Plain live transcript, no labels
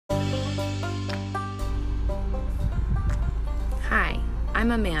Hi,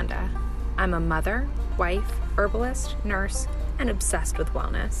 I'm Amanda. I'm a mother, wife, herbalist, nurse, and obsessed with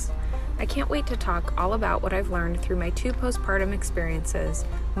wellness. I can't wait to talk all about what I've learned through my 2 postpartum experiences,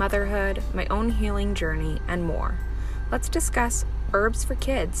 motherhood, my own healing journey, and more. Let's discuss herbs for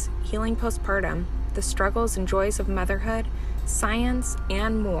kids, healing postpartum, the struggles and joys of motherhood, science,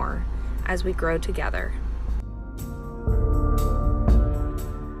 and more as we grow together.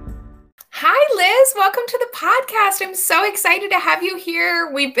 Hi, Liz. Welcome to the podcast. I'm so excited to have you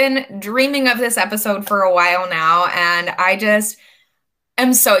here. We've been dreaming of this episode for a while now, and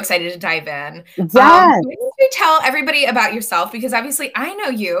I'm so excited to dive in. Yes. You tell everybody about yourself, because obviously I know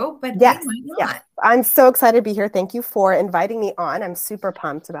you, but they might not. Yes. I'm so excited to be here. Thank you for inviting me on. I'm super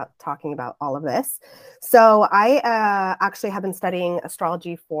pumped about talking about all of this. So I actually have been studying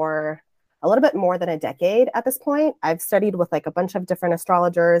astrology for a little bit more than a decade at this point. I've studied with like a bunch of different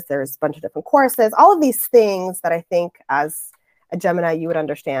astrologers. There's a bunch of different courses, all of these things that I think as a Gemini you would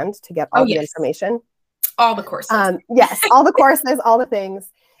understand to get all the information. All the courses. Yes, all the courses, all the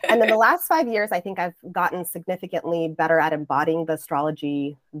things. And then the last 5 years, I think I've gotten significantly better at embodying the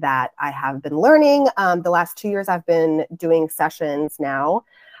astrology that I have been learning. The last 2 years, I've been doing sessions now.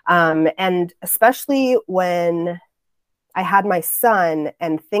 And especially when I had my son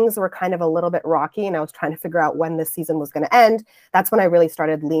and things were kind of a little bit rocky and I was trying to figure out when this season was going to end, that's when I really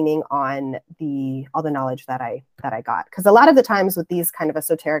started leaning on all the knowledge that I got. Because a lot of the times with these kind of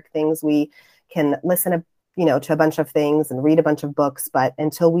esoteric things, we can listen to a bunch of things and read a bunch of books, but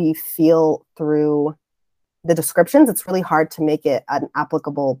until we feel through the descriptions, it's really hard to make it an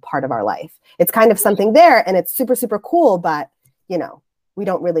applicable part of our life. It's kind of something there and it's super, super cool, but we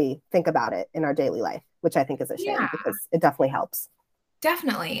don't really think about it in our daily life, which I think is a shame because it definitely helps.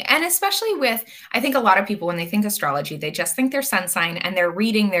 Definitely. And especially I think a lot of people, when they think astrology, they just think their sun sign and they're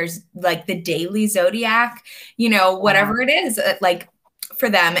reading there's like the daily zodiac, whatever it is, like for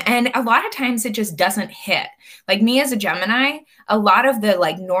them. And a lot of times it just doesn't hit. Like me as a Gemini, a lot of the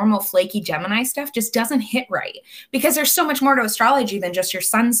like normal flaky Gemini stuff just doesn't hit right because there's so much more to astrology than just your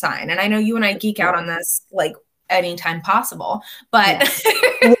sun sign. And I know you and I geek out on this like anytime possible, but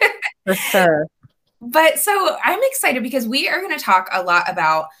for sure. But so I'm excited because we are going to talk a lot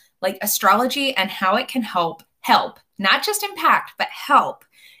about like astrology and how it can help, not just impact, but help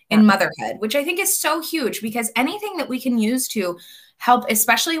in motherhood, which I think is so huge because anything that we can use to help,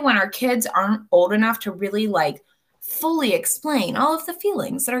 especially when our kids aren't old enough to really like fully explain all of the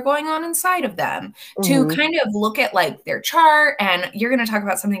feelings that are going on inside of them, to kind of look at like their chart. And you're going to talk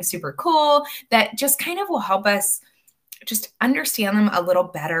about something super cool that just kind of will help us just understand them a little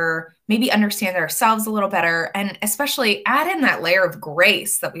better, maybe understand ourselves a little better, and especially add in that layer of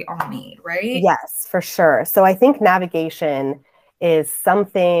grace that we all need, right? Yes, for sure. So I think navigation is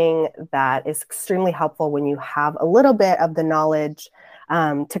something that is extremely helpful when you have a little bit of the knowledge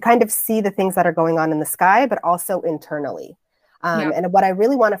to kind of see the things that are going on in the sky, but also internally. And what I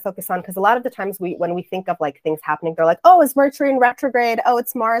really want to focus on, because a lot of the times when we think of like things happening, they're like, oh, is Mercury in retrograde? Oh,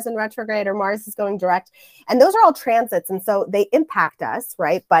 it's Mars in retrograde, or Mars is going direct. And those are all transits. And so they impact us,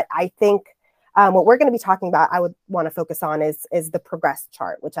 right? But I think what we're going to be talking about, I would want to focus on is the progress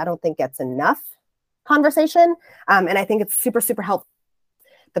chart, which I don't think gets enough conversation. And I think it's super, super helpful.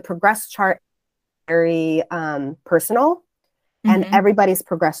 The progress chart is very personal, and everybody's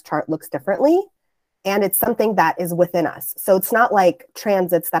progress chart looks differently. And it's something that is within us. So it's not like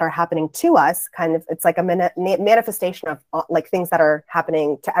transits that are happening to us, it's like a manifestation of like things that are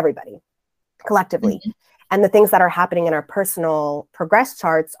happening to everybody collectively. And the things that are happening in our personal progress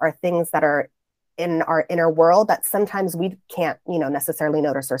charts are things that are in our inner world that sometimes we can't, necessarily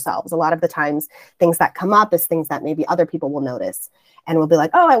notice ourselves. A lot of the times things that come up is things that maybe other people will notice and we'll be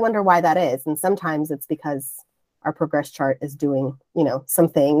like, oh, I wonder why that is. And sometimes it's because our progress chart is doing, some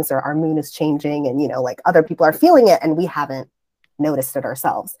things, or our moon is changing and, like other people are feeling it and we haven't noticed it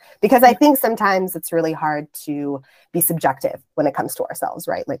ourselves. Because I think sometimes it's really hard to be subjective when it comes to ourselves,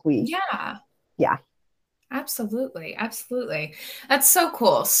 right? Like Yeah. Absolutely. Absolutely. That's so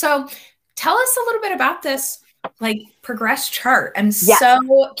cool. So tell us a little bit about this like progress chart. I'm so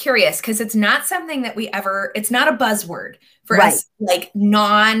curious because it's not something that it's not a buzzword for us, like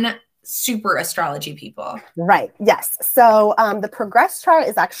super astrology people. Right. Yes. So the progress chart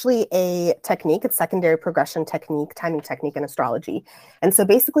is actually a technique. It's secondary progression technique, timing technique in astrology. And so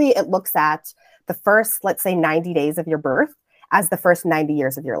basically it looks at the first, let's say 90 days of your birth as the first 90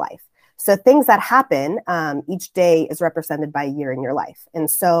 years of your life. So things that happen, each day is represented by a year in your life. And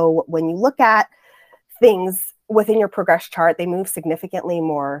so when you look at things within your progress chart, they move significantly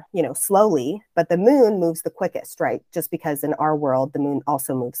more, slowly, but the moon moves the quickest, right? Just because in our world, the moon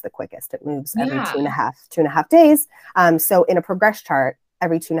also moves the quickest. It moves every two and a half days. So in a progress chart,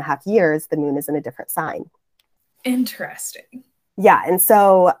 every 2.5 years, the moon is in a different sign. Interesting. Yeah. And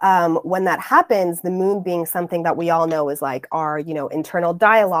so when that happens, the moon being something that we all know is like our, internal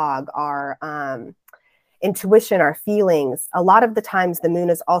dialogue, our intuition, our feelings, a lot of the times the moon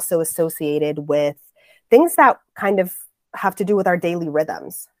is also associated with things that kind of have to do with our daily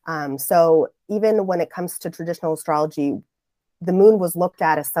rhythms. So even when it comes to traditional astrology, the moon was looked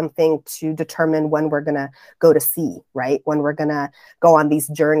at as something to determine when we're going to go to sea, right? When we're going to go on these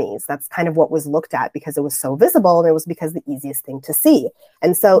journeys. That's kind of what was looked at because it was so visible, and it was because the easiest thing to see.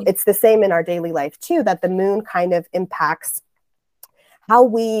 And so it's the same in our daily life too, that the moon kind of impacts how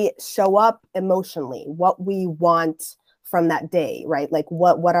we show up emotionally, what we want from that day, right? Like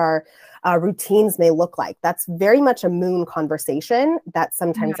what our routines may look like. That's very much a moon conversation that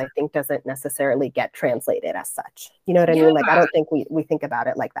sometimes I think doesn't necessarily get translated as such. You know what I mean? Like, I don't think we think about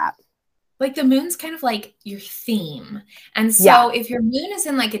it like that. Like the moon's kind of like your theme. And so if your moon is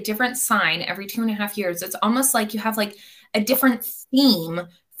in like a different sign every 2.5 years, it's almost like you have like a different theme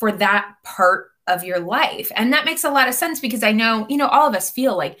for that part of your life. And that makes a lot of sense because I know, all of us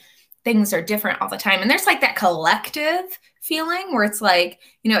feel like things are different all the time. And there's like that collective feeling where it's like,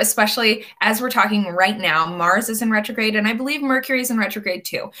 especially as we're talking right now, Mars is in retrograde and I believe Mercury is in retrograde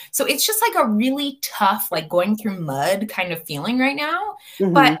too. So it's just like a really tough, like going through mud kind of feeling right now,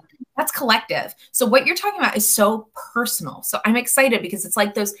 but that's collective. So what you're talking about is so personal. So I'm excited because it's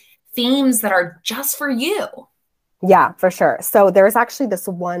like those themes that are just for you. Yeah, for sure. So there's actually this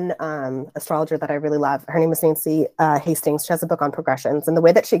one astrologer that I really love. Her name is Nancy Hastings. She has a book on progressions. And the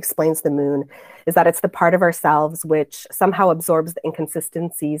way that she explains the moon is that it's the part of ourselves which somehow absorbs the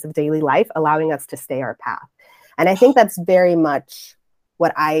inconsistencies of daily life, allowing us to stay our path. And I think that's very much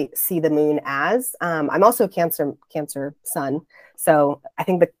what I see the moon as. I'm also a Cancer sun. So I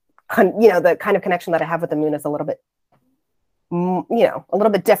think the kind of connection that I have with the moon is a little bit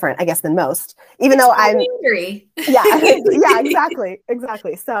different, I guess, than most, even though I'm angry. Exactly.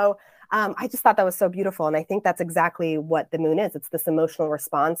 So I just thought that was so beautiful. And I think that's exactly what the moon is. It's this emotional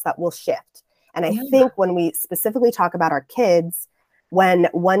response that will shift. And I think when we specifically talk about our kids, when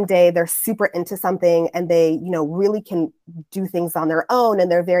one day they're super into something and they, really can do things on their own and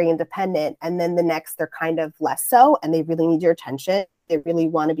they're very independent. And then the next they're kind of less so, and they really need your attention. They really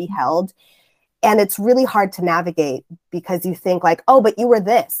want to be held. And it's really hard to navigate because you think like, oh, but you were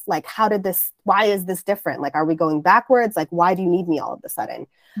this, like, why is this different? Like, are we going backwards? Like, why do you need me all of a sudden?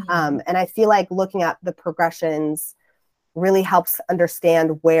 And I feel like looking at the progressions really helps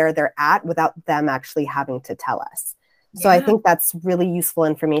understand where they're at without them actually having to tell us. So I think that's really useful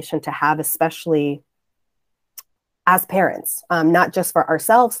information to have, especially as parents, not just for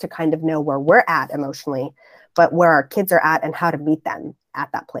ourselves to kind of know where we're at emotionally, but where our kids are at and how to meet them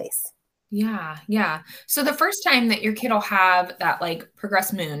at that place. Yeah. So the first time that your kid will have that like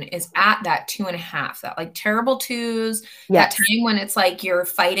progressed moon is at that 2.5, that like terrible twos, that time when it's like they're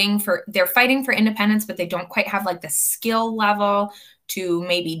fighting for independence, but they don't quite have like the skill level to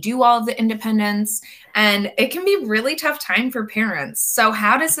maybe do all of the independence. And it can be really tough time for parents. So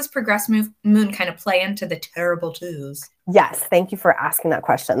how does this progressed moon kind of play into the terrible twos? Yes. Thank you for asking that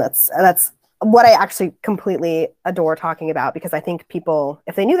question. That's what I actually completely adore talking about, because I think people,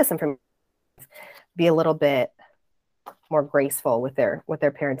 if they knew this information, be a little bit more graceful with their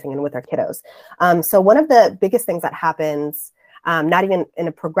parenting and with their kiddos. So one of the biggest things that happens, not even in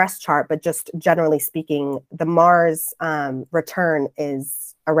a progress chart, but just generally speaking, the Mars return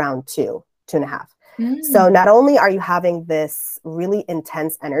is around 2.5. So not only are you having this really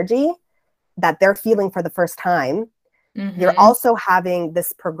intense energy that they're feeling for the first time, you're also having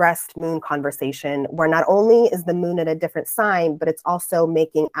this progressed moon conversation where not only is the moon in a different sign, but it's also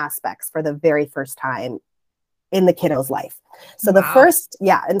making aspects for the very first time in the kiddo's life. So the first,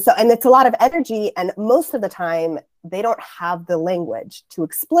 and it's a lot of energy, and most of the time they don't have the language to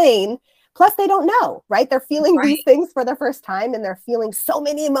explain. Plus they don't know, right? They're feeling these things for the first time and they're feeling so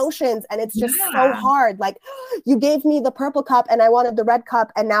many emotions, and it's just so hard. Like, you gave me the purple cup and I wanted the red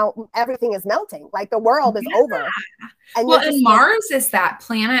cup, and now everything is melting. Like the world is over. And Mars is that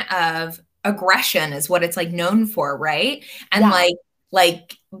planet of aggression is what it's like known for, right? And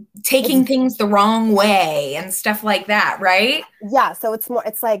like taking things the wrong way and stuff like that, right? Yeah. So it's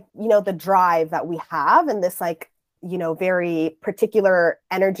like, the drive that we have and this like, very particular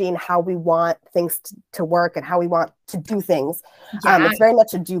energy in how we want things to work and how we want to do things. It's very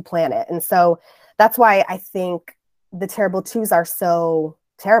much a do planet. And so that's why I think the terrible twos are so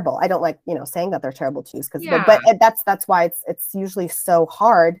terrible. I don't like, saying that they're terrible twos because, Yeah. but that's why it's usually so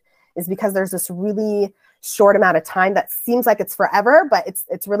hard, is because there's this really short amount of time that seems like it's forever, but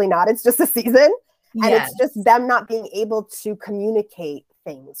it's really not. It's just a season. And Yes. it's just them not being able to communicate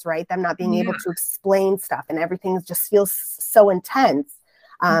things, right? Them not being able to explain stuff, and everything just feels so intense.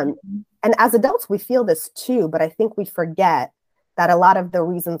 And as adults, we feel this too, but I think we forget that a lot of the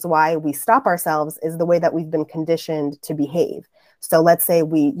reasons why we stop ourselves is the way that we've been conditioned to behave. So let's say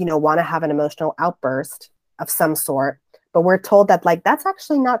we, want to have an emotional outburst of some sort, but we're told that like, that's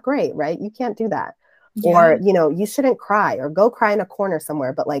actually not great, right? You can't do that. Yeah. Or, you shouldn't cry, or go cry in a corner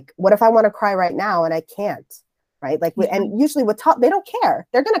somewhere. But like, what if I want to cry right now and I can't, right? Like, and usually they don't care.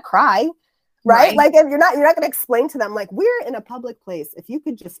 They're going to cry, right? Like, if you're not going to explain to them, like, we're in a public place. If you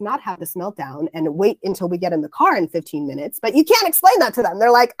could just not have this meltdown and wait until we get in the car in 15 minutes, but you can't explain that to them.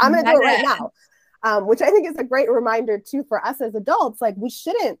 They're like, I'm going to do it right now. Which I think is a great reminder too, for us as adults. Like, we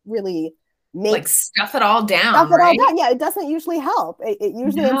shouldn't really like stuff it all down. Yeah, it doesn't usually help. It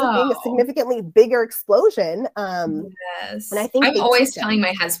usually ends up being a significantly bigger explosion. Yes. And I think I'm always telling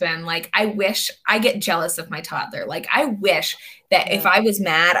my husband, like, I get jealous of my toddler. Like, I wish that if I was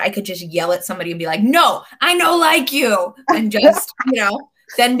mad, I could just yell at somebody and be like, no, I know, like you, and just,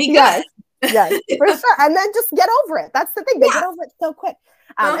 then be good. Yes, for sure. And then just get over it. That's the thing. They get over it so quick.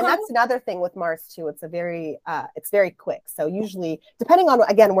 And that's another thing with Mars too. It's very quick. So usually, depending on,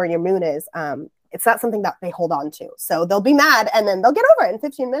 again, where your moon is, it's not something that they hold on to. So they'll be mad and then they'll get over it in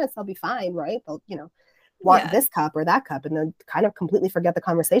 15 minutes. They'll be fine, right? They'll, want this cup or that cup, and then kind of completely forget the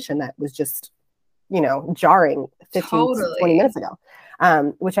conversation that was just, jarring 15 to 20 minutes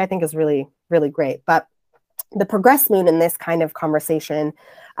ago, which I think is really, really great. But the progressed moon in this kind of conversation,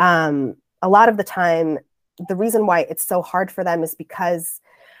 a lot of the time, the reason why it's so hard for them is because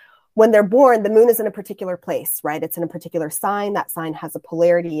when they're born, the moon is in a particular place, right? It's in a particular sign. That sign has a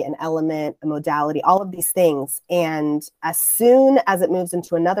polarity, an element, a modality, all of these things. And as soon as it moves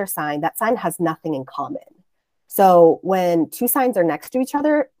into another sign, that sign has nothing in common. So when two signs are next to each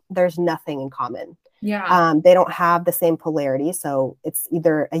other, there's nothing in common. Yeah. They don't have the same polarity. So it's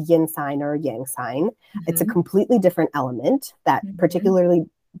either a yin sign or a yang sign. It's a completely different element that particularly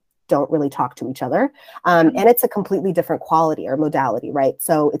don't really talk to each other. And it's a completely different quality or modality, right?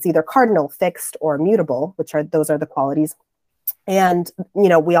 So it's either cardinal, fixed, or mutable, those are the qualities. And,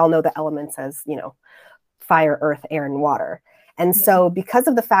 we all know the elements as, fire, earth, air, and water. And so because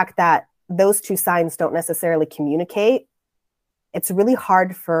of the fact that those two signs don't necessarily communicate, it's really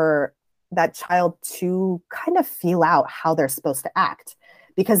hard for that child to kind of feel out how they're supposed to act,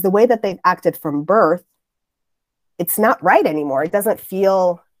 because the way that they've acted from birth, it's not right anymore. It doesn't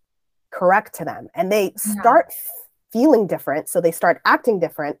feel correct to them, and they start feeling different, so they start acting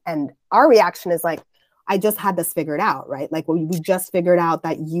different. And our reaction is like, I just had this figured out, right? Like, we just figured out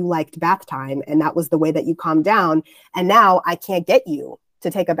that you liked bath time, and that was the way that you calmed down, and now I can't get you to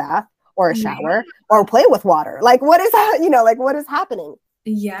take a bath or a shower or play with water. Like, what is what is happening?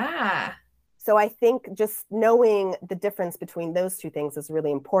 So I think just knowing the difference between those two things is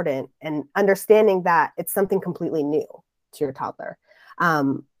really important, and understanding that it's something completely new to your toddler.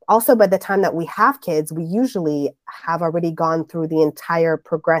 Also, by the time that we have kids, we usually have already gone through the entire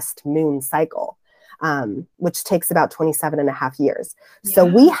progressed moon cycle, which takes about 27 and a half years. Yeah. So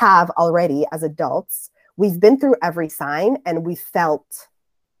we have already, as adults, we've been through every sign, and we felt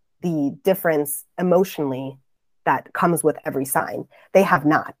the difference emotionally that comes with every sign. They have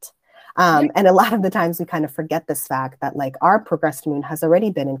not. And a lot of the times we kind of forget this fact that, like, our progressed moon has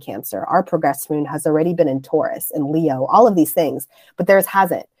already been in Cancer. Our progressed moon has already been in Taurus and Leo, all of these things, but theirs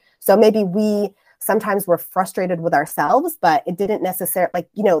hasn't. So maybe we sometimes were frustrated with ourselves, but it didn't necessarily,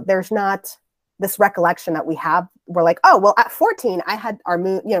 there's not this recollection that we have. We're like, oh, well, at 14, I had our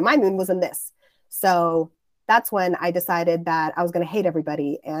moon, my moon was in this. So that's when I decided that I was going to hate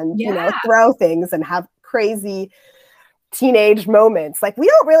everybody and, throw things and have crazy teenage moments. Like, we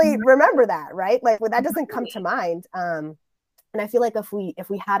don't really remember that, right? Like, that doesn't come to mind. And I feel like if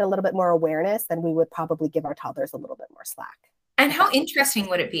we had a little bit more awareness, then we would probably give our toddlers a little bit more slack. And how interesting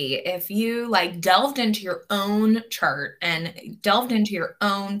would it be if you delved into your own chart and delved into your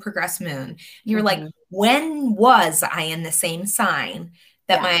own progressed moon? And you're like, when was I in the same sign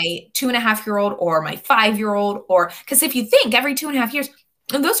that my 2.5-year-old or my 5-year-old, or because if you think every 2.5 years,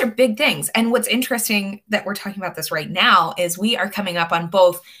 and those are big things. And what's interesting that we're talking about this right now is we are coming up on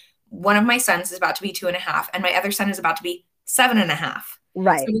both. One of my sons is about to be 2.5, and my other son is about to be 7.5.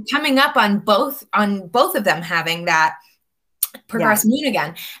 Right. So we're coming up on both of them having that progressed moon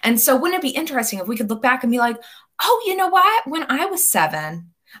again. And so wouldn't it be interesting if we could look back and be like, oh, you know what? When I was 7,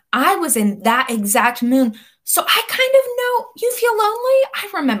 I was in that exact moon So I kind of know you feel lonely. I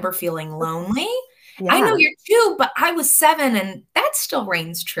remember feeling lonely. I know Yeah. you're 2, but I was 7 and that still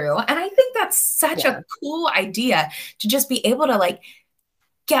reigns true. And I think that's such Yeah. a cool idea to just be able to like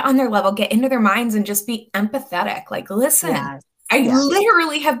get on their level, get into their minds and just be empathetic. Like, listen, Yes. I Yes.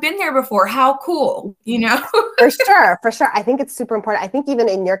 literally have been there before. How cool, you know? For sure, for sure. I think it's super important. I think even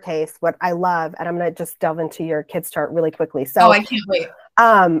in your case, what I love, and I'm going to just delve into your kids chart really quickly. Oh, So I can't wait.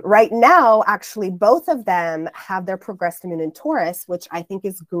 right now, actually, both of them have their progressed moon in Taurus, which I think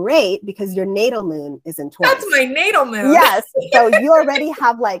is great because your natal moon is in Taurus. That's my natal moon. Yes. So you already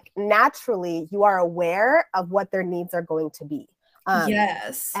have like naturally, you are aware of what their needs are going to be.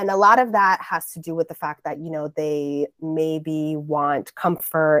 Yes. And a lot of that has to do with the fact that, you know, they maybe want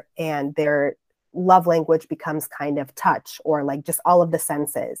comfort and their love language becomes kind of touch or like just all of the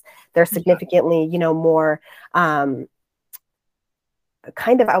senses. They're significantly, you know, more kind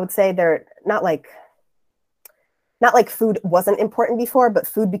of, I would say they're not like food wasn't important before, but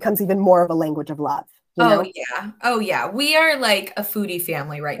food becomes even more of a language of love. You know? Yeah. Oh yeah. We are like a foodie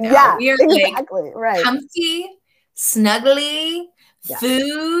family right now. Yeah, We are exactly. like Right. comfy, snuggly, Yeah.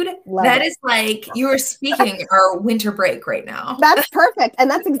 food. Love That it. is like you are speaking our winter break right now. That's perfect. And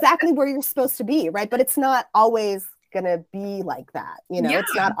that's exactly where you're supposed to be, right? But it's not always going to be like that. You know, Yeah.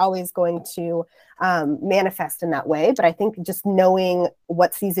 it's not always going to manifest in that way. But I think just knowing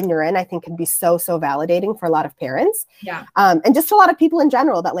what season you're in, I think can be so, so validating for a lot of parents. Yeah. And just a lot of people in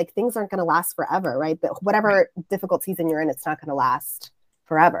general that like things aren't going to last forever, right? But whatever difficult season you're in, it's not going to last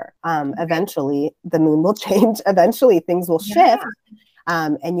forever. Eventually, the moon will change. Eventually, things will shift.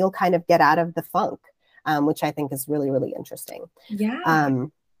 And you'll kind of get out of the funk. Which I think is really, really interesting. Yeah.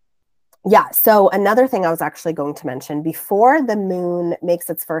 Yeah. So another thing I was actually going to mention before the moon makes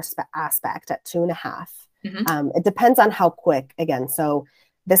its first aspect at 2.5, it depends on how quick, again. So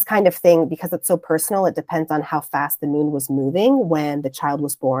this kind of thing, because it's so personal, it depends on how fast the moon was moving when the child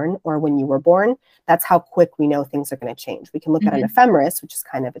was born or when you were born. That's how quick we know things are going to change. We can look at an ephemeris, which is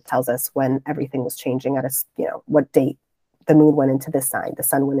kind of, it tells us when everything was changing at a, you know, what date the moon went into this sign, the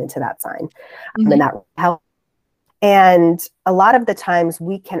sun went into that sign, and that helps. And a lot of the times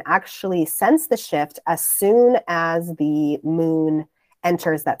we can actually sense the shift as soon as the moon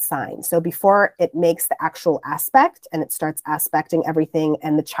enters that sign. So before it makes the actual aspect and it starts aspecting everything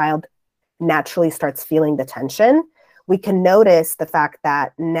and the child naturally starts feeling the tension, we can notice the fact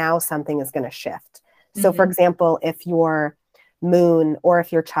that now something is going to shift. So for example, if your moon or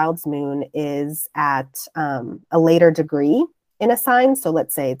if your child's moon is at a later degree in a sign, so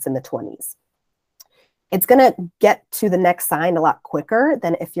let's say it's in the 20s, it's going to get to the next sign a lot quicker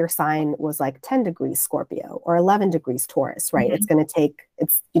than if your sign was like 10 degrees Scorpio or 11 degrees Taurus, right? It's going to take,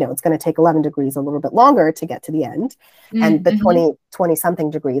 it's going to take 11 degrees a little bit longer to get to the end. And the 20 something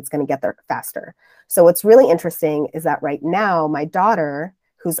degree, it's going to get there faster. So what's really interesting is that right now, my daughter,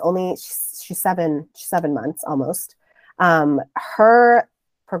 who's only, she's seven months almost, her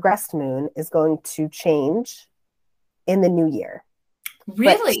progressed moon is going to change in the new year.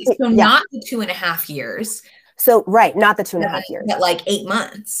 Really? So not the 2.5 years. So, right, not the 2.5 years. But like 8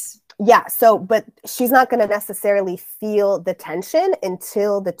 months. Yeah. So, but she's not going to necessarily feel the tension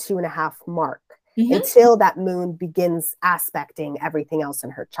until the 2.5 mark, until that moon begins aspecting everything else in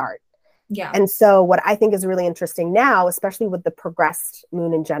her chart. Yeah. And so what I think is really interesting now, especially with the progressed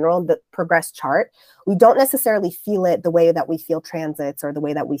moon in general, the progressed chart, we don't necessarily feel it the way that we feel transits or the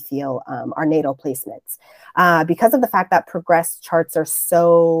way that we feel our natal placements. Because of the fact that progressed charts are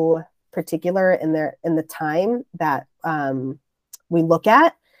so particular in the time that we look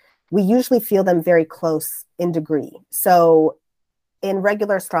at, we usually feel them very close in degree. So in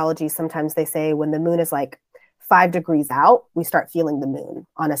regular astrology, sometimes they say when the moon is like 5 degrees out, we start feeling the moon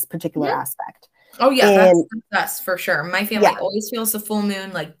on a particular aspect. Oh yeah, that's for sure. My family always feels the full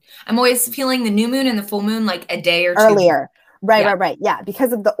moon. Like I'm always feeling the new moon and the full moon like a day or two earlier. Right. Yeah,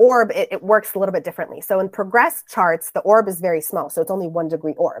 because of the orb, it works a little bit differently. So in progressed charts, the orb is very small. So it's only 1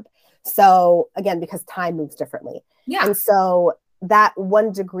 degree orb. So again, because time moves differently. Yeah. And so that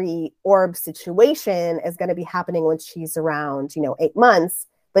 1 degree orb situation is going to be happening when she's around, 8 months.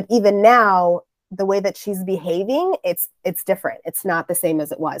 But even now, the way that she's behaving, it's different. It's not the same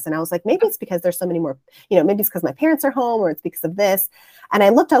as it was. And I was like, maybe it's because there's so many more, maybe it's because my parents are home or it's because of this. And I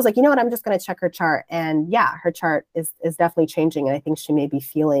looked, I was like, you know what, I'm just going to check her chart. And yeah, her chart is definitely changing. And I think she may be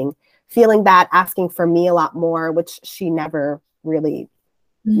feeling that, asking for me a lot more, which she never really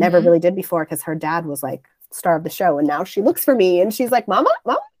did before, because her dad was like star of the show. And now she looks for me and she's like, Mama?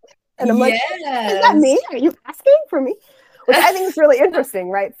 And I'm like, is that me? Are you asking for me? Which I think is really interesting,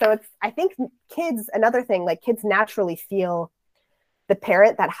 right? So I think kids, another thing, like kids naturally feel the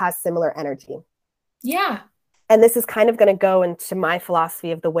parent that has similar energy. Yeah. and this is kind of going to go into my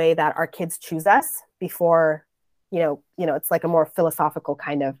philosophy of the way that our kids choose us before, it's like a more philosophical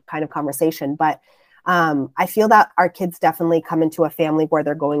kind of conversation. But I feel that our kids definitely come into a family where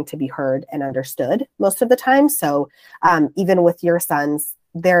they're going to be heard and understood most of the time. So even with your sons,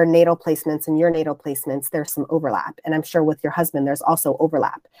 their natal placements and your natal placements, there's some overlap. And I'm sure with your husband, there's also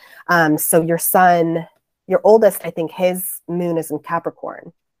overlap. So your son, your oldest, I think his moon is in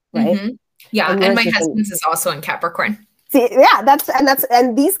Capricorn, right? Mm-hmm. Yeah. And my husband's is also in Capricorn. See, yeah,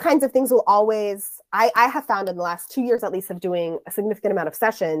 and these kinds of things will always, I have found in the last 2 years, at least, of doing a significant amount of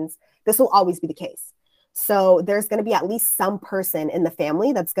sessions, this will always be the case. So there's going to be at least some person in the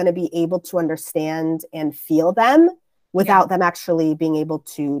family that's going to be able to understand and feel them without them actually being able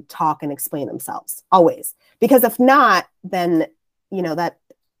to talk and explain themselves, always. Because if not, then, that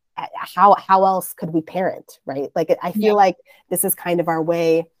how else could we parent, right? Like, I feel like this is kind of our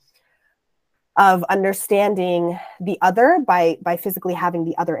way of understanding the other by physically having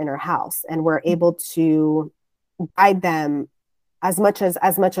the other in our house, and we're able to guide them as much as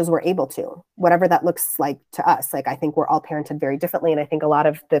we're able to, whatever that looks like to us. Like, I think we're all parented very differently, and I think a lot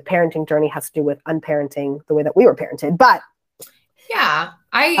of the parenting journey has to do with unparenting the way that we were parented. But yeah,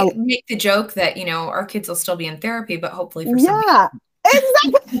 I make the joke that our kids will still be in therapy, but hopefully for some people.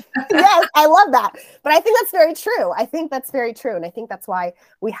 Exactly. Yes, I love that. But I think that's very true. And I think that's why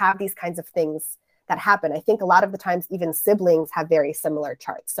we have these kinds of things that happen. I think a lot of the times even siblings have very similar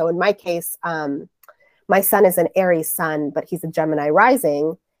charts. So in my case, my son is an Aries sun, but he's a Gemini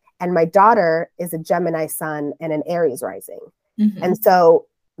rising. And my daughter is a Gemini sun and an Aries rising. Mm-hmm. And so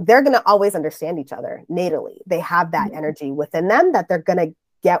they're going to always understand each other natally. They have that energy within them that they're going to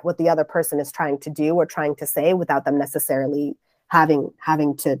get what the other person is trying to do or trying to say without them necessarily having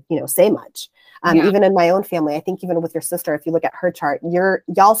to, say much. Even in my own family, I think even with your sister, if you look at her chart,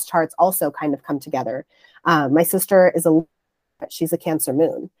 y'all's charts also kind of come together. My sister she's a Cancer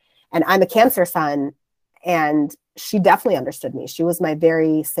moon, and I'm a Cancer sun, and she definitely understood me. She was my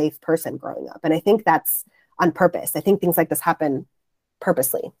very safe person growing up. And I think that's on purpose. I think things like this happen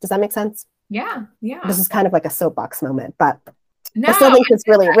purposely. Does that make sense? Yeah. Yeah. This is kind of like a soapbox moment, but I still think it's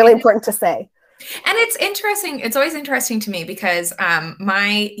really, really important to say. And it's interesting. It's always interesting to me because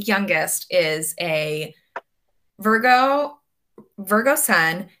my youngest is a Virgo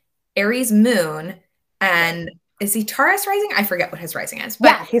sun, Aries moon, and is he Taurus rising? I forget what his rising is. But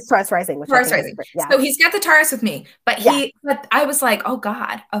yeah, he's Taurus rising. Taurus rising. So he's got the Taurus with me. But but I was like, oh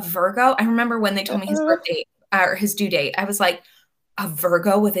God, a Virgo. I remember when they told me his birthday or his due date. I was like, a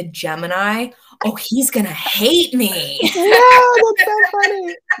Virgo with a Gemini? Oh, he's gonna hate me. No, that's so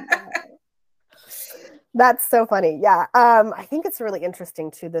funny. That's so funny. Yeah. I think it's really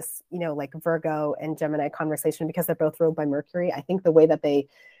interesting to this, like Virgo and Gemini conversation, because they're both ruled by Mercury. I think the way that they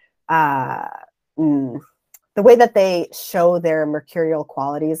show their mercurial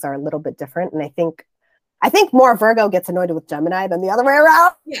qualities are a little bit different. And I think more Virgo gets annoyed with Gemini than the other way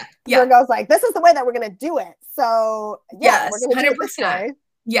around. Yeah. Virgo's like, this is the way that we're going to do it. So yes, we're going to do it this way.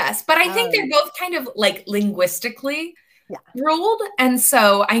 Yes. But I think they're both kind of like linguistically ruled. And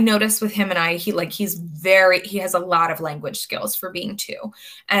so I noticed with him and I, he has a lot of language skills for being two.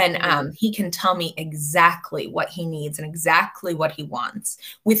 And he can tell me exactly what he needs and exactly what he wants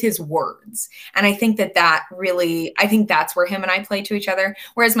with his words. And I think I think that's where him and I play to each other.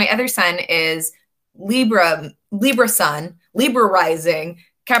 Whereas my other son is Libra sun, Libra rising,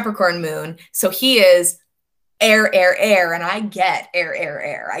 Capricorn moon. So he is air, and I get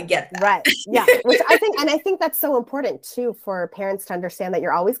air. I get that. Right. Yeah. Which I think that's so important too, for parents to understand that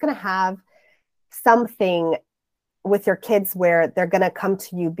you're always going to have something with your kids where they're going to come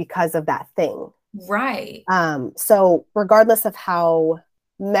to you because of that thing. Right. So regardless of how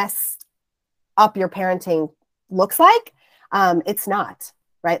messed up your parenting looks like, it's not,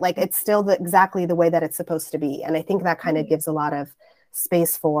 right? Like, it's still exactly the way that it's supposed to be. And I think that kind of gives a lot of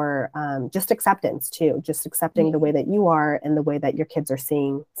space for just acceptance too, just accepting the way that you are and the way that your kids are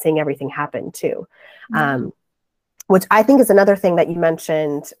seeing everything happen too. Which I think is another thing that you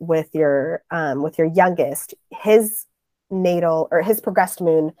mentioned with your youngest. His natal or his progressed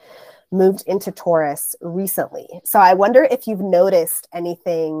moon moved into Taurus recently. So I wonder if you've noticed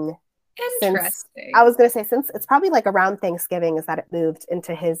anything. Interesting. I was going to say, since it's probably like around Thanksgiving is that it moved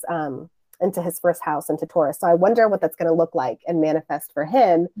into his first house, into Taurus. So I wonder what that's going to look like and manifest for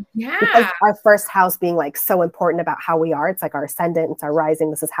him. Yeah. Because our first house being like so important about how we are. It's like our ascendant, it's our rising.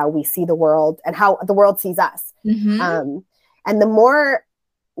 This is how we see the world and how the world sees us. Mm-hmm. And the more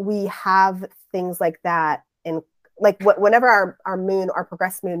we have things like that, and like whenever our moon, our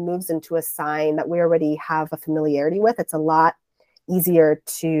progressed moon moves into a sign that we already have a familiarity with, it's a lot easier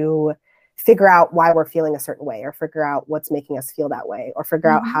to figure out why we're feeling a certain way, or figure out what's making us feel that way, or figure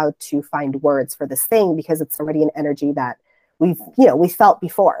out how to find words for this thing, because it's already an energy that we felt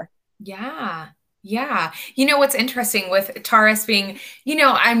before. Yeah. Yeah. You know, what's interesting with Taurus being,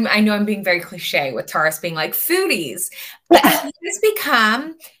 I know I'm being very cliche with Taurus being like foodies, but he has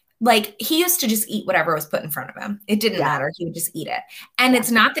become like, he used to just eat whatever was put in front of him. It didn't matter. He would just eat it. And it's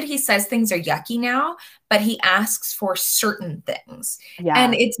not that he says things are yucky now, but he asks for certain things.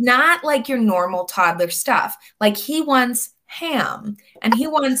 And it's not like your normal toddler stuff. Like, he wants ham, and he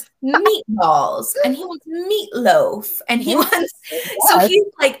wants meatballs, and he wants meatloaf, and he wants, so he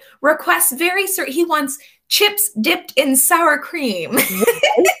like requests very certain, he wants chips dipped in sour cream.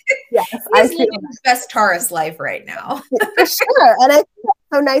 Yes, he's living his best Taurus life right now. For sure. And I think it's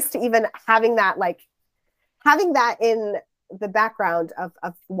so nice to even having that in the background of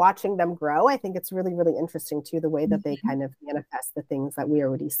watching them grow. I think it's really, really interesting too, the way that they kind of manifest the things that we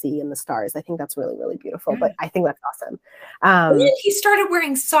already see in the stars. I think that's really, really beautiful. But I think that's awesome. And he started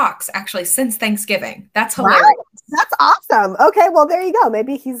wearing socks actually since Thanksgiving. That's hilarious. Wow, that's awesome. Okay, well, there you go.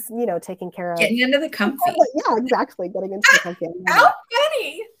 Maybe he's, taking care of getting into the comfy. Yeah, exactly. Getting into the comfy. How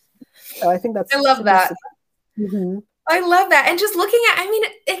funny. So I think that's, I love that. I love that. And just looking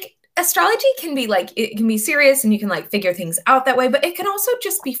at, astrology can be like, it can be serious and you can like figure things out that way, but it can also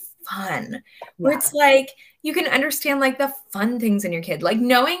just be fun, where it's like, you can understand like the fun things in your kid. Like,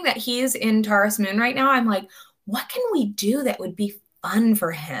 knowing that he's in Taurus moon right now, I'm like, what can we do that would be fun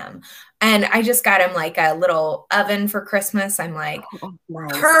for him? And I just got him like a little oven for Christmas. I'm like,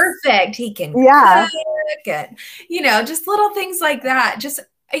 perfect. He can cook and, just little things like that. Just,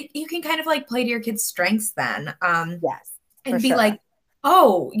 you can kind of like play to your kid's strengths then. And be like,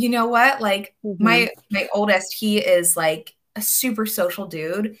 oh, you know what? Like, my oldest, he is like a super social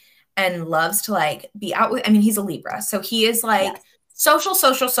dude and loves to like be out with, he's a Libra. So he is like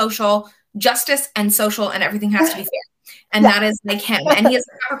social, justice and social, and everything has to be fair. And that is like him. And he has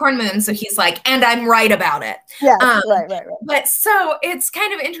a Capricorn moon. So he's like, and I'm right about it. Right. But so it's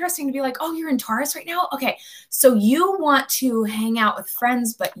kind of interesting to be like, oh, you're in Taurus right now? Okay. So you want to hang out with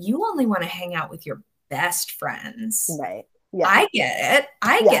friends, but you only want to hang out with your best friends. Right. Yeah. I get it.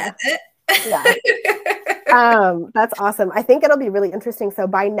 I get it. That's awesome. I think it'll be really interesting. So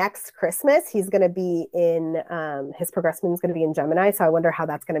by next Christmas, he's going to be in, his progress moon is going to be in Gemini. So I wonder how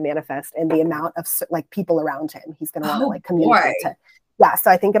that's going to manifest in the amount of like people around him. He's going to want to like communicate to. So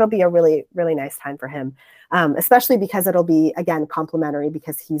I think it'll be a really, really nice time for him, especially because it'll be, again, complementary,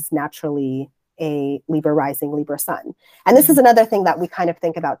 because he's naturally a Libra rising, Libra sun. And this is another thing that we kind of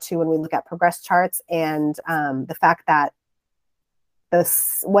think about too when we look at progress charts, and the fact that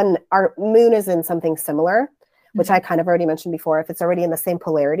when our moon is in something similar, which I kind of already mentioned before, if it's already in the same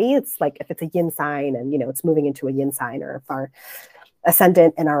polarity, it's like if it's a yin sign and, it's moving into a yin sign, or if our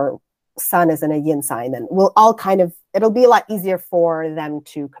ascendant and our sun is in a yin sign, then we'll all it'll be a lot easier for them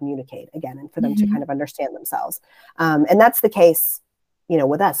to communicate again, and for them to kind of understand themselves. And that's the case,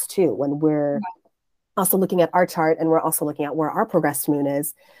 with us too, when we're also looking at our chart and we're also looking at where our progressed moon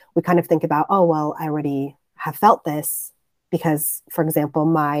is. We kind of think about, oh, well, I already have felt this, because, for example,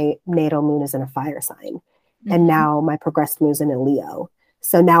 my natal moon is in a fire sign, and now my progressed moon is in a Leo.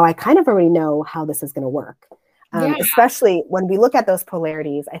 So now I kind of already know how this is going to work. Especially when we look at those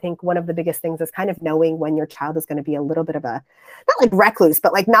polarities, I think one of the biggest things is kind of knowing when your child is going to be a little bit of a, not like recluse,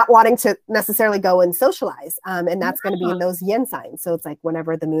 but like not wanting to necessarily go and socialize. And that's going to be in those yin signs. So it's like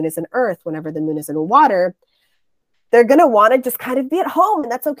whenever the moon is in earth, whenever the moon is in water, they're going to want to just kind of be at home,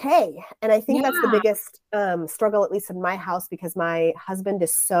 and that's okay. And I think that's the biggest struggle, at least in my house, because my husband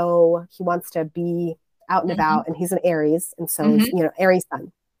is he wants to be out and about, and he's an Aries. And so is, Aries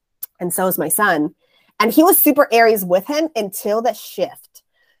sun. And so is my son. And he was super Aries with him until the shift.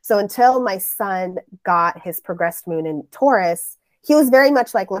 So until my son got his progressed moon in Taurus, he was very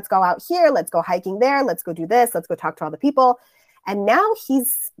much like, let's go out here, let's go hiking there, let's go do this, let's go talk to all the people. And now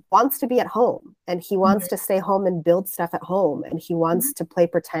wants to be at home, and he wants to stay home and build stuff at home. And he wants to play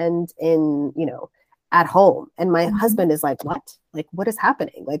pretend in, at home. And my husband is like, what? Like, what is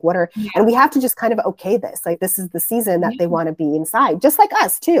happening? Like, and we have to just kind of okay this. Like, this is the season that they want to be inside, just like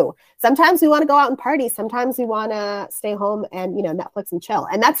us too. Sometimes we want to go out and party. Sometimes we want to stay home and, Netflix and chill.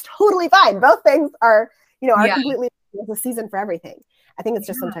 And that's totally fine. Both things are, completely the season for everything. I think it's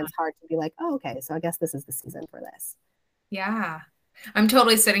just sometimes hard to be like, oh, okay, so I guess this is the season for this. Yeah. I'm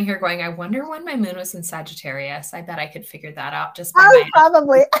totally sitting here going, I wonder when my moon was in Sagittarius. I bet I could figure that out just by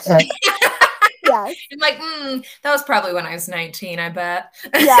probably. Yes. I'm like, that was probably when I was 19, I bet.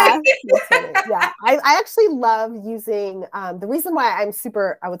 Yeah, that's funny. Yeah, I actually love using the reason why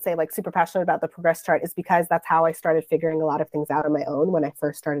I would say like super passionate about the progress chart is because that's how I started figuring a lot of things out on my own when I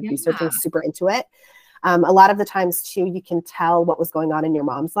first started researching super into it. A lot of the times too, you can tell what was going on in your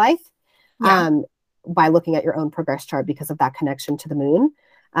mom's life by looking at your own progress chart because of that connection to the moon.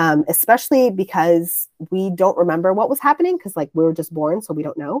 Especially because we don't remember what was happening because like we were just born, so we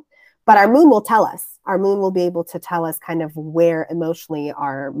don't know. But our moon will tell us. Our moon will be able to tell us kind of where emotionally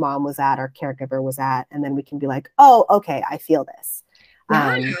our mom was at, our caregiver was at, and then we can be like, oh, okay, I feel this.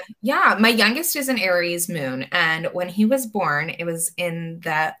 Yeah. My youngest is an Aries moon, and when he was born, it was in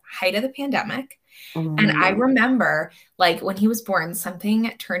the height of the pandemic. And I remember, like, when he was born,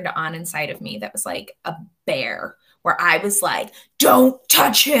 something turned on inside of me that was like a bear, where I was like, don't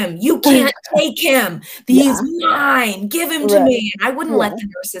touch him. You can't take him. He's mine. Give him to me. And I wouldn't let the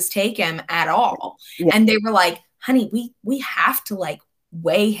nurses take him at all. And they were like, honey, we have to like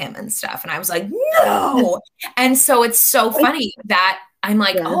weigh him and stuff. And I was like, no. And so it's so funny that I'm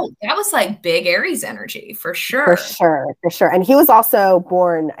like, oh, that was like big Aries energy for sure. For sure. And he was also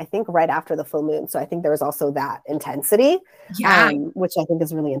born, I think, right after the full moon. So I think there was also that intensity, which I think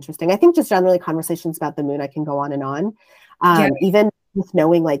is really interesting. I think just generally conversations about the moon, I can go on and on. Even with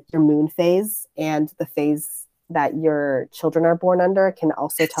knowing like your moon phase and the phase that your children are born under can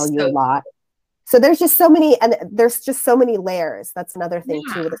also tell you a lot. So there's just so many, and there's just so many layers. That's another thing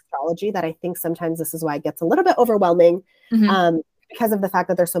too with astrology that I think sometimes this is why it gets a little bit overwhelming. Because of the fact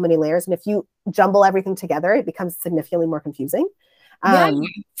that there's so many layers. And if you jumble everything together, it becomes significantly more confusing.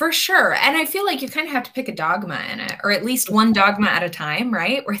 For sure. And I feel like you kind of have to pick a dogma in it, or at least one dogma at a time,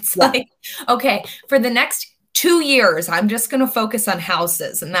 right? Where it's like, okay, for the next 2 years, I'm just going to focus on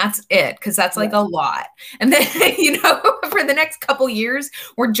houses and that's it. Cause that's like a lot. And then, for the next couple years,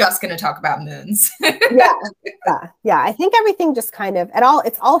 we're just going to talk about moons. Yeah. I think everything just kind of,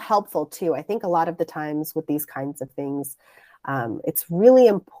 it's all helpful too. I think a lot of the times with these kinds of things, it's really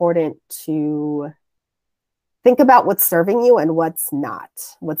important to think about what's serving you and what's not,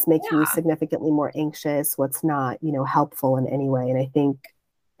 what's making you significantly more anxious, what's not, helpful in any way. And I think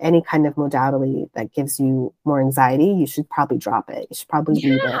any kind of modality that gives you more anxiety, you should probably drop it. You should probably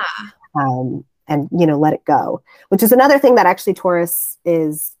leave it and, let it go, which is another thing that actually Taurus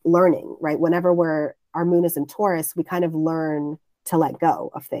is learning, right? Whenever our moon is in Taurus, we kind of learn to let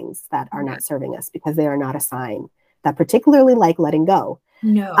go of things that are not serving us because they are not a sign that particularly like letting go.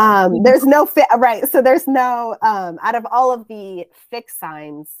 There's no right. So there's no, out of all of the fixed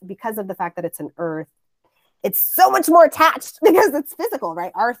signs, because of the fact that it's an earth, it's so much more attached because it's physical,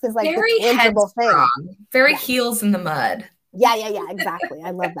 right? Earth is like very the tangible thing. Very heels in the mud. Yeah, exactly. I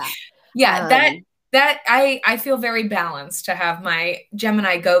love that. That I feel very balanced to have my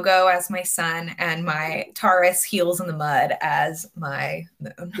Gemini go-go as my sun and my Taurus heels in the mud as my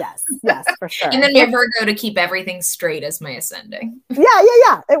moon. Yes, for sure. And then my Virgo to keep everything straight as my ascending.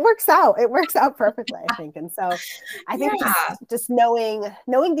 Yeah. It works out. It works out perfectly, I think. And so I think just knowing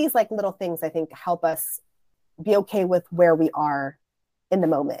these like little things, I think help us be okay with where we are in the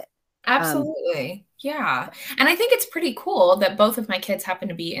moment. Absolutely. And I think it's pretty cool that both of my kids happen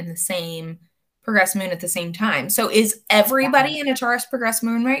to be in the same progress moon at the same time. So is everybody in a Taurus progress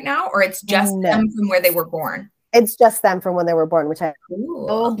moon right now, or it's just them from where they were born? It's just them from when they were born, which I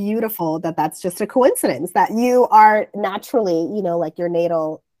so beautiful that's just a coincidence that you are naturally, like your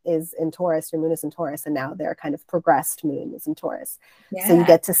natal is in Taurus, your moon is in Taurus, and now their kind of progressed moon is in Taurus. So you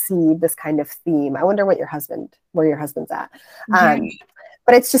get to see this kind of theme. I wonder where your husband's at.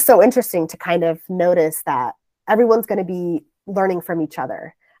 But it's just so interesting to kind of notice that everyone's going to be learning from each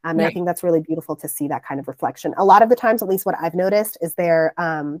other. And I think that's really beautiful to see that kind of reflection. A lot of the times, at least what I've noticed, is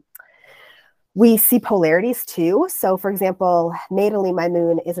we see polarities too. So for example, natally, my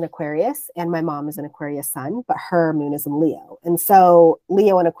moon is in Aquarius and my mom is an Aquarius sun, but her moon is in Leo. And so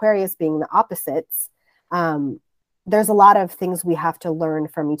Leo and Aquarius being the opposites, there's a lot of things we have to learn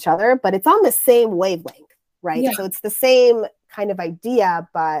from each other, but it's on the same wavelength, right? So it's the same kind of idea,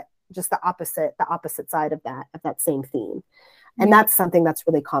 but just the opposite side of that same theme. And that's something that's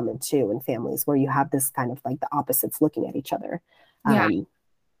really common too in families where you have this kind of like the opposites looking at each other.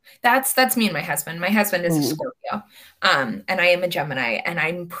 That's me and my husband. My husband is a Scorpio, and I am a Gemini, and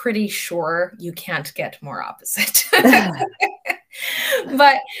I'm pretty sure you can't get more opposite.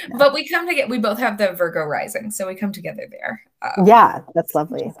 but we both have the Virgo rising, so we come together there. That's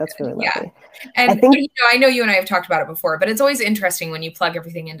lovely. That's really lovely. And I know you and I have talked about it before, but it's always interesting when you plug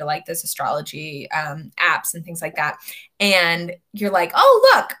everything into like this astrology apps and things like that, and you're like,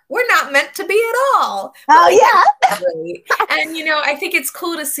 oh look, we're not meant to be at all. Oh yeah. And I think it's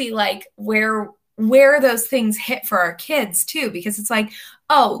cool to see like where where those things hit for our kids too, because it's like,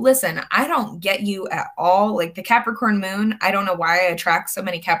 oh, listen, I don't get you at all. Like the Capricorn moon, I don't know why I attract so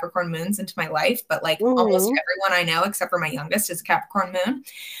many Capricorn moons into my life, but like almost everyone I know, except for my youngest, is a Capricorn moon.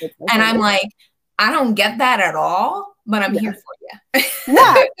 And I'm like, I don't get that at all, but I'm here for you.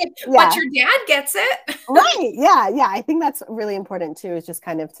 Yeah. But your dad gets it. Right. Yeah. Yeah. I think that's really important too, is just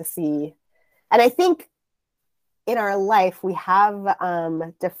kind of to see. And I think in our life, we have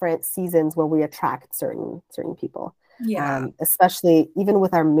different seasons where we attract certain people. Yeah. Especially even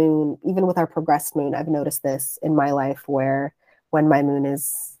with our moon, even with our progressed moon, I've noticed this in my life where when my moon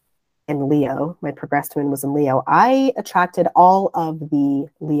is in Leo, my progressed moon was in Leo, I attracted all of the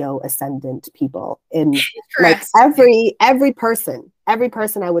Leo ascendant people in like every person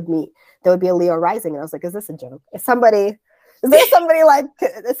I would meet, there would be a Leo rising. And I was like, is this a joke? Is there somebody like,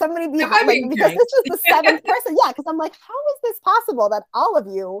 is somebody behind, like, because this is the seventh person. Yeah. Cause I'm like, how is this possible that all of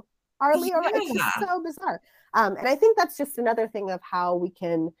you are Leo? It's just so bizarre. And I think that's just another thing of how we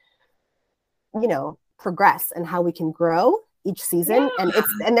can, you know, progress and how we can grow each season.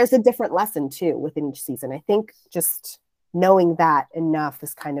 And there's a different lesson too within each season. I think just knowing that enough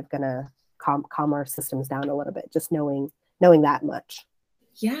is kind of gonna calm our systems down a little bit, just knowing that much.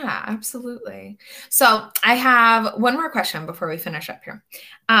 Yeah, absolutely. So I have one more question before we finish up here.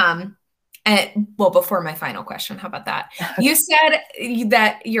 Before my final question, how about that? You said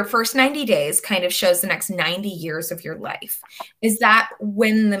that your first 90 days kind of shows the next 90 years of your life. Is that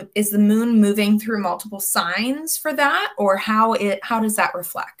is the moon moving through multiple signs for that, or how does that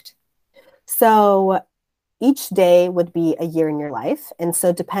reflect? So each day would be a year in your life. And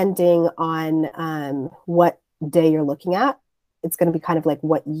so depending on what day you're looking at, it's going to be kind of like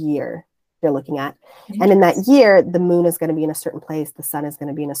what year you're looking at. And in that year, the moon is going to be in a certain place. The sun is going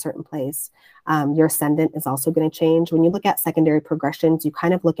to be in a certain place. Your ascendant is also going to change. When you look at secondary progressions, you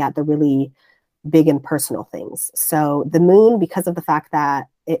kind of look at the really big and personal things. So the moon, because of the fact that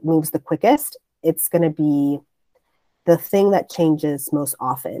it moves the quickest, it's going to be the thing that changes most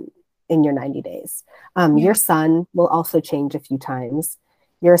often in your 90 days. Your sun will also change a few times.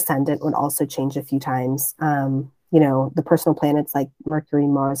 Your ascendant would also change a few times. You know, the personal planets like Mercury,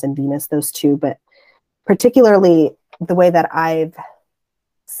 Mars, and Venus, those two, but particularly the way that I've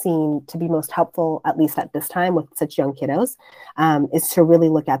seen to be most helpful, at least at this time with such young kiddos, is to really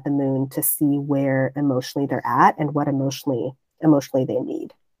look at the moon to see where emotionally they're at and what emotionally they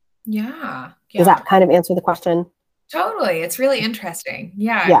need. Yeah. Does that kind of answer the question? Totally. It's really interesting.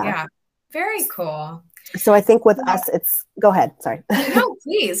 Yeah. Very cool. So I think with us, go ahead. Sorry. No,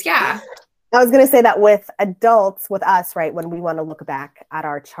 please. Yeah. I was going to say that with adults, with us, right, when we want to look back at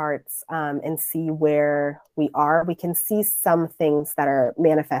our charts and see where we are, we can see some things that are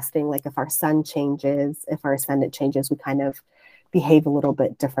manifesting, like if our sun changes, if our ascendant changes, we kind of behave a little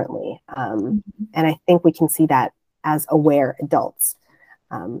bit differently. And I think we can see that as aware adults,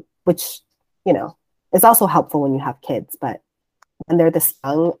 which, you know, is also helpful when you have kids. But when they're this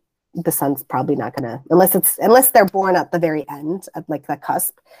young, the sun's probably not gonna, unless they're born at the very end at like the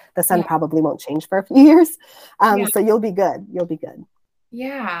cusp, the sun probably won't change for a few years. So you'll be good.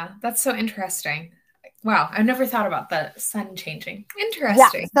 Yeah, that's so interesting. Wow, I've never thought about the sun changing.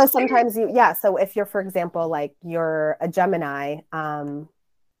 Interesting. Yeah. So sometimes so if you're, for example, like you're a Gemini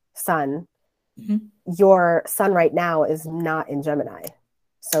sun, your sun right now is not in Gemini.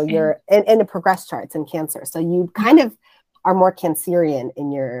 So you're in the progress charts in Cancer. So you kind of are more Cancerian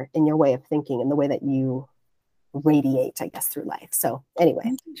in your way of thinking and the way that you radiate, I guess, through life. So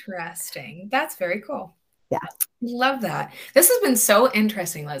anyway. Interesting. That's very cool. Yeah. Love that. This has been so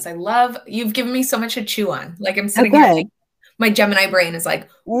interesting, Liz. You've given me so much to chew on. Like I'm sitting here, like, my Gemini brain is like,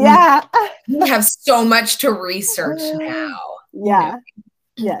 yeah, we have so much to research now. Yeah.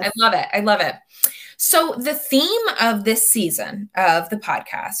 Yes. I love it. So the theme of this season of the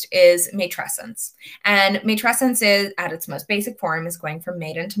podcast is matrescence. And matrescence is, at its most basic form, is going from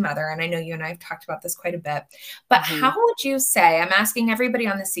maiden to mother. And I know you and I have talked about this quite a bit. But how would you say, I'm asking everybody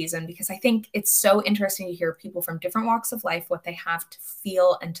on this season, because I think it's so interesting to hear people from different walks of life, what they have to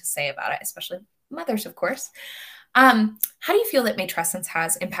feel and to say about it, especially mothers, of course. How do you feel that matrescence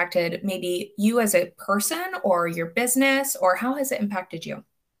has impacted maybe you as a person or your business, or how has it impacted you?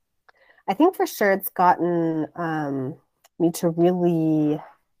 I think for sure it's gotten me to really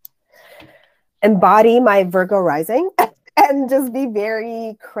embody my Virgo rising and just be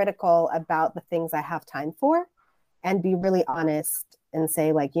very critical about the things I have time for and be really honest and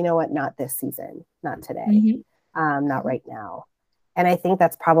say, like, you know what, not this season, not today, not right now. And I think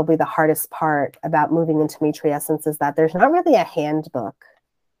that's probably the hardest part about moving into matrescence, is that there's not really a handbook.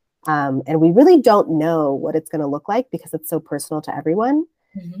 And we really don't know what it's going to look like because it's so personal to everyone.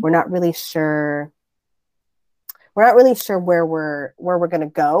 We're not really sure. We're not really sure where we're going to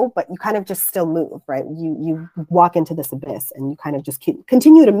go, but you kind of just still move, right? You walk into this abyss and you kind of just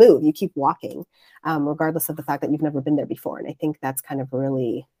continue to move. You keep walking, regardless of the fact that you've never been there before. And I think that's kind of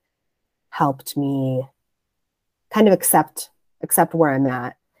really helped me kind of accept where I'm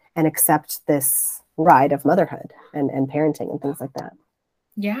at and accept this ride of motherhood and parenting and things like that.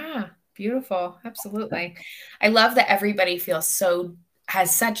 Yeah, beautiful. Absolutely. I love that everybody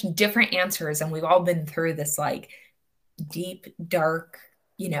has such different answers, and we've all been through this like deep, dark,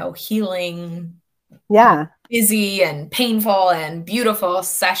 healing, busy and painful and beautiful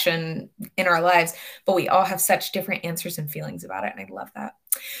session in our lives, but we all have such different answers and feelings about it. And I love that.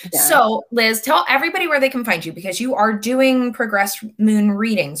 Yeah. So Liz, tell everybody where they can find you, because you are doing Progressed Moon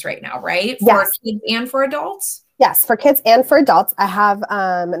readings right now, right? For kids and for adults? Yes, for kids and for adults. I have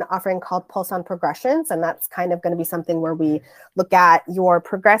an offering called Pulse on Progressions, and that's kind of going to be something where we look at your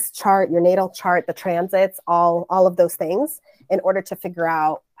progress chart, your natal chart, the transits, all of those things in order to figure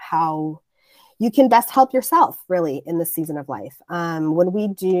out how you can best help yourself really in this season of life. When we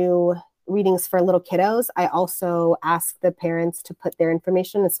do readings for little kiddos, I also ask the parents to put their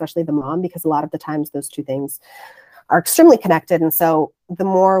information, especially the mom, because a lot of the times those two things are extremely connected. And so the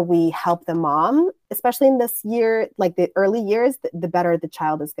more we help the mom, especially in this year, like the early years, the better the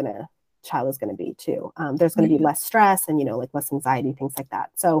child is going to be too. There's going to be less stress and, like less anxiety, things like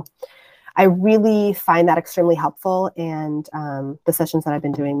that. So I really find that extremely helpful. And the sessions that I've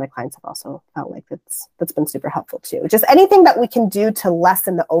been doing, my clients have also felt like that's been super helpful too. Just anything that we can do to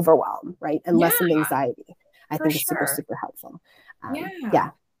lessen the overwhelm, right? And lessen the anxiety, I think is super, super helpful. Yeah.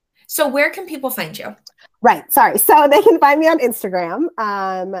 So where can people find you? Right. Sorry. So they can find me on Instagram.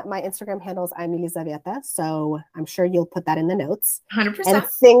 My Instagram handle is I'm Elizaveta. So I'm sure you'll put that in the notes.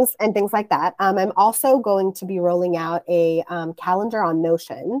 100%. And things like that. I'm also going to be rolling out a calendar on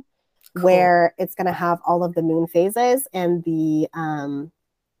Notion. Cool. Where it's going to have all of the moon phases and the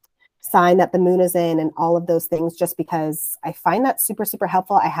sign that the moon is in and all of those things, just because I find that super, super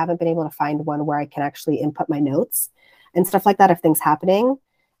helpful. I haven't been able to find one where I can actually input my notes and stuff like that if things happening.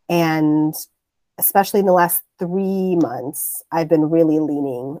 And especially in the last 3 months, I've been really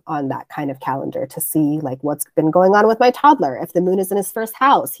leaning on that kind of calendar to see like what's been going on with my toddler. If the moon is in his first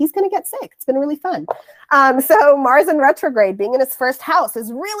house, he's going to get sick. It's been really fun. So Mars in retrograde being in his first house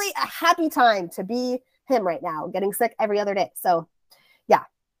is really a happy time to be him right now, getting sick every other day. So yeah,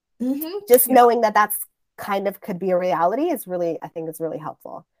 just knowing that that's kind of could be a reality is really, I think is really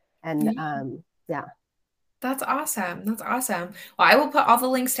helpful. And yeah. That's awesome. That's awesome. Well, I will put all the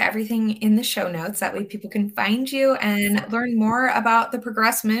links to everything in the show notes. That way people can find you and learn more about the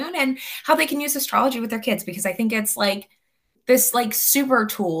Progressed Moon and how they can use astrology with their kids, because I think it's like this like super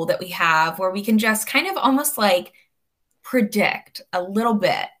tool that we have where we can just kind of almost like predict a little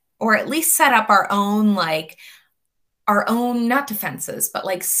bit, or at least set up our own not defenses, but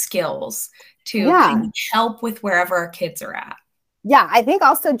like skills to kind of help with wherever our kids are at. Yeah, I think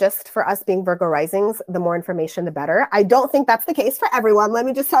also just for us being Virgo risings, the more information, the better. I don't think that's the case for everyone. Let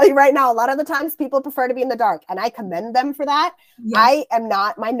me just tell you right now, a lot of the times people prefer to be in the dark, and I commend them for that. I am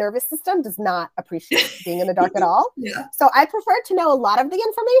not, my nervous system does not appreciate being in the dark at all. So I prefer to know a lot of the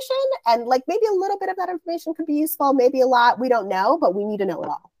information, and like maybe a little bit of that information could be useful, maybe a lot, we don't know, but we need to know it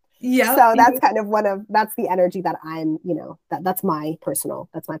all. Yeah. So that's kind of that's the energy that I'm, that's my personal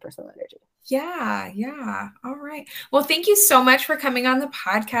energy. Yeah. Yeah. All right. Well, thank you so much for coming on the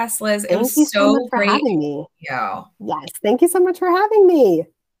podcast, Liz. It was so much for having me. Yeah. Yes. Thank you so much for having me.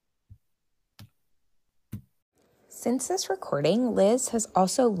 Since this recording, Liz has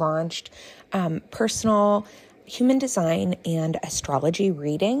also launched personal human design and astrology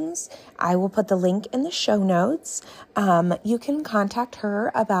readings. I will put the link in the show notes. You can contact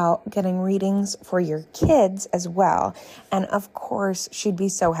her about getting readings for your kids as well. And of course, she'd be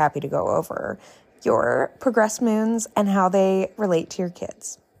so happy to go over your progressed moons and how they relate to your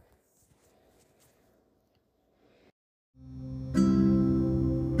kids.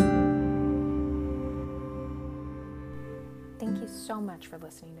 Thank you so much for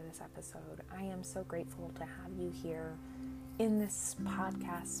listening to this episode. I am so grateful to have you here in this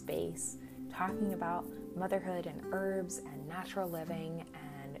podcast space talking about motherhood and herbs and natural living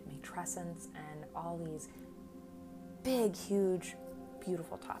and matrescence and all these big, huge,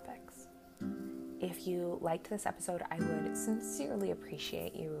 beautiful topics. If you liked this episode, I would sincerely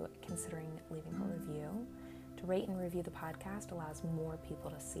appreciate you considering leaving a review. To rate and review the podcast allows more people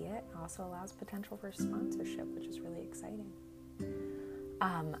to see it. It also allows potential for sponsorship, which is really exciting.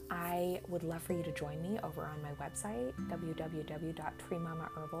 I would love for you to join me over on my website,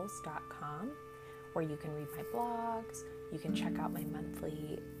 www.treemamaherbals.com, where you can read my blogs, You can check out my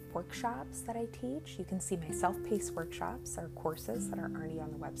monthly workshops that I teach. You can see my self-paced workshops or courses that are already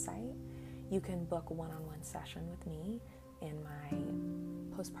on the website. You can book a one-on-one session with me in my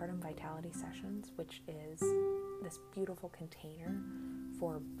postpartum vitality sessions, which is this beautiful container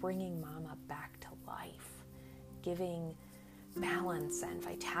for bringing mama back to life, giving balance and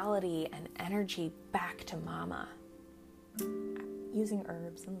vitality and energy back to mama, using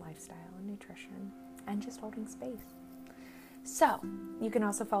herbs and lifestyle and nutrition and just holding space. So you can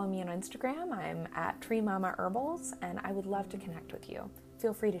also follow me on Instagram. I'm at Tree Mama Herbals, and I would love to connect with you.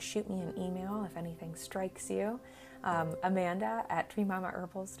 Feel free to shoot me an email if anything strikes you.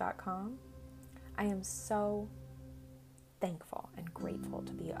 Amanda@treemamaherbals.com. I am so thankful and grateful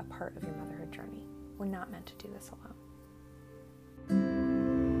to be a part of your motherhood journey. We're not meant to do this alone.